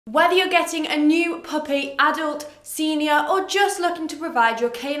Whether you're getting a new puppy, adult, senior, or just looking to provide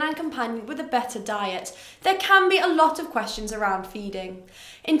your canine companion with a better diet, there can be a lot of questions around feeding.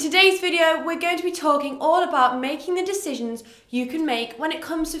 In today's video, we're going to be talking all about making the decisions you can make when it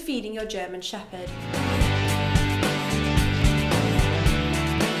comes to feeding your German Shepherd.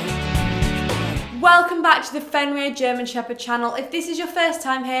 Welcome back to the Fenrir German Shepherd channel. If this is your first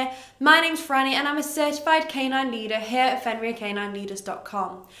time here, my name's Franny and I'm a certified canine leader here at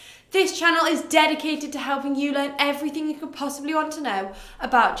FenrirCanineLeaders.com. This channel is dedicated to helping you learn everything you could possibly want to know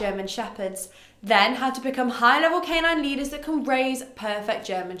about German Shepherds, then how to become high-level canine leaders that can raise perfect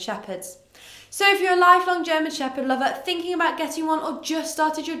German Shepherds. So if you're a lifelong German Shepherd lover thinking about getting one or just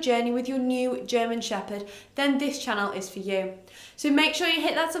started your journey with your new German Shepherd, then this channel is for you. So make sure you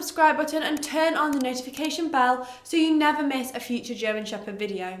hit that subscribe button and turn on the notification bell so you never miss a future German Shepherd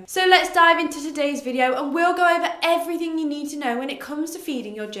video. So let's dive into today's video and we'll go over everything you need to know when it comes to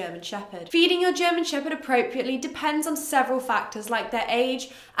feeding your German Shepherd. Feeding your German Shepherd appropriately depends on several factors like their age,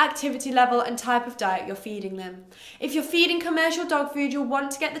 activity level and type of diet you're feeding them. If you're feeding commercial dog food, you'll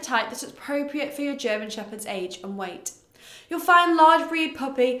want to get the type that's appropriate for your German Shepherd's age and weight. You'll find large breed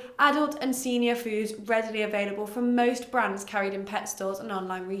puppy, adult and senior foods readily available from most brands carried in pet stores and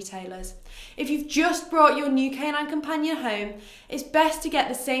online retailers. If you've just brought your new canine companion home, it's best to get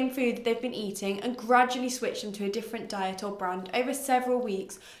the same food that they've been eating and gradually switch them to a different diet or brand over several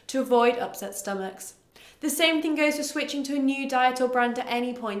weeks to avoid upset stomachs. The same thing goes for switching to a new diet or brand at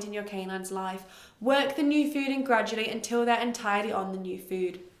any point in your canine's life. Work the new food in gradually until they're entirely on the new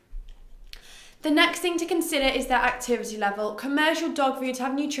food. The next thing to consider is their activity level. Commercial dog foods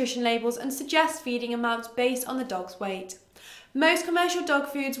have nutrition labels and suggest feeding amounts based on the dog's weight. Most commercial dog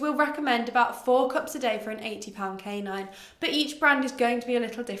foods will recommend about 4 cups a day for an 80-pound canine, but each brand is going to be a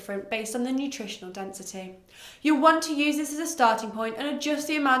little different based on the nutritional density. You'll want to use this as a starting point and adjust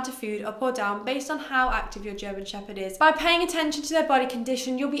the amount of food up or down based on how active your German Shepherd is. By paying attention to their body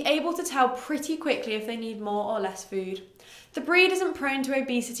condition, you'll be able to tell pretty quickly if they need more or less food. The breed isn't prone to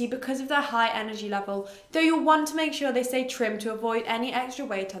obesity because of their high energy level, though you'll want to make sure they stay trim to avoid any extra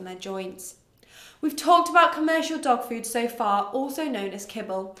weight on their joints. We've talked about commercial dog food so far, also known as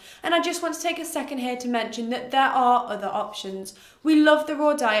kibble, and I just want to take a second here to mention that there are other options. We love the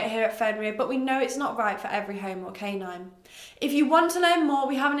raw diet here at Fenrir, but we know it's not right for every home or canine. If you want to learn more,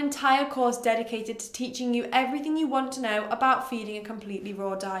 we have an entire course dedicated to teaching you everything you want to know about feeding a completely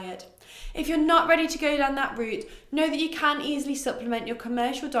raw diet. If you're not ready to go down that route, know that you can easily supplement your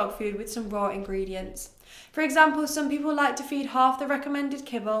commercial dog food with some raw ingredients. For example, some people like to feed half the recommended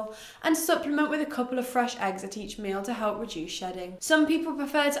kibble and supplement with a couple of fresh eggs at each meal to help reduce shedding. Some people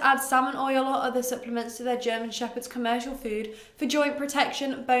prefer to add salmon oil or other supplements to their German Shepherd's commercial food for joint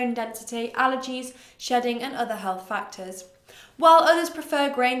protection, bone density, allergies, shedding and other health factors. While others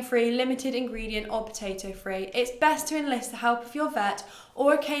prefer grain-free, limited ingredient or potato-free, it's best to enlist the help of your vet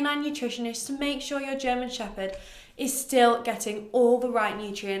or a canine nutritionist to make sure your German Shepherd is still getting all the right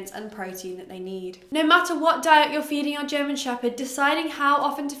nutrients and protein that they need. No matter what diet you're feeding your German Shepherd, deciding how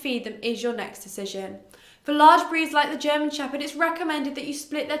often to feed them is your next decision. For large breeds like the German Shepherd, it's recommended that you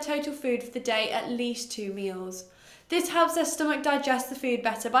split their total food for the day at least 2 meals. This helps their stomach digest the food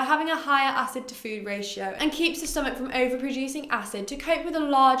better by having a higher acid to food ratio and keeps the stomach from overproducing acid to cope with a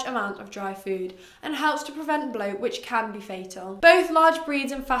large amount of dry food and helps to prevent bloat, which can be fatal. Both large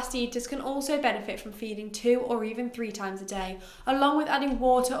breeds and fast eaters can also benefit from feeding 2 or even 3 times a day, along with adding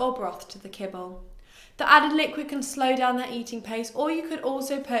water or broth to the kibble. The added liquid can slow down their eating pace, or you could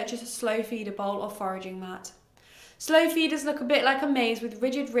also purchase a slow feeder bowl or foraging mat. Slow feeders look a bit like a maze with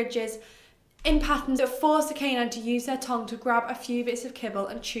rigid ridges in patterns that force the canine to use their tongue to grab a few bits of kibble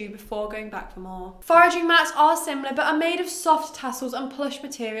and chew before going back for more. Foraging mats are similar but are made of soft tassels and plush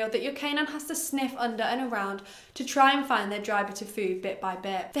material that your canine has to sniff under and around to try and find their dry bit of food bit by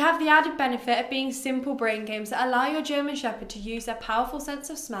bit. They have the added benefit of being simple brain games that allow your German Shepherd to use their powerful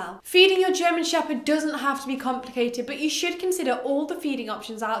sense of smell. Feeding your German Shepherd doesn't have to be complicated, but you should consider all the feeding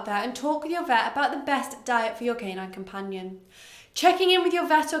options out there and talk with your vet about the best diet for your canine companion. Checking in with your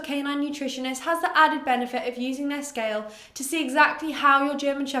vet or canine nutritionist has the added benefit of using their scale to see exactly how your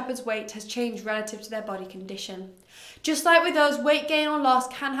German Shepherd's weight has changed relative to their body condition. Just like with us, weight gain or loss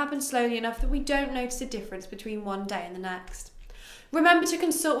can happen slowly enough that we don't notice a difference between one day and the next. Remember to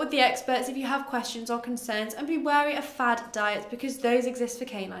consult with the experts if you have questions or concerns and be wary of fad diets because those exist for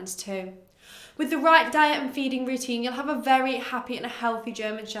canines too. With the right diet and feeding routine, you'll have a very happy and a healthy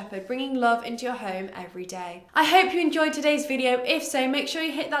German Shepherd, bringing love into your home every day. I hope you enjoyed today's video. If so, make sure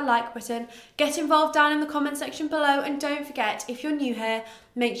you hit that like button, get involved down in the comment section below, and don't forget, if you're new here,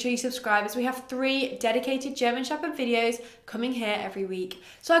 make sure you subscribe, as we have 3 dedicated German Shepherd videos coming here every week.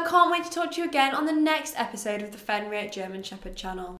 So I can't wait to talk to you again on the next episode of the Fenrir German Shepherd channel.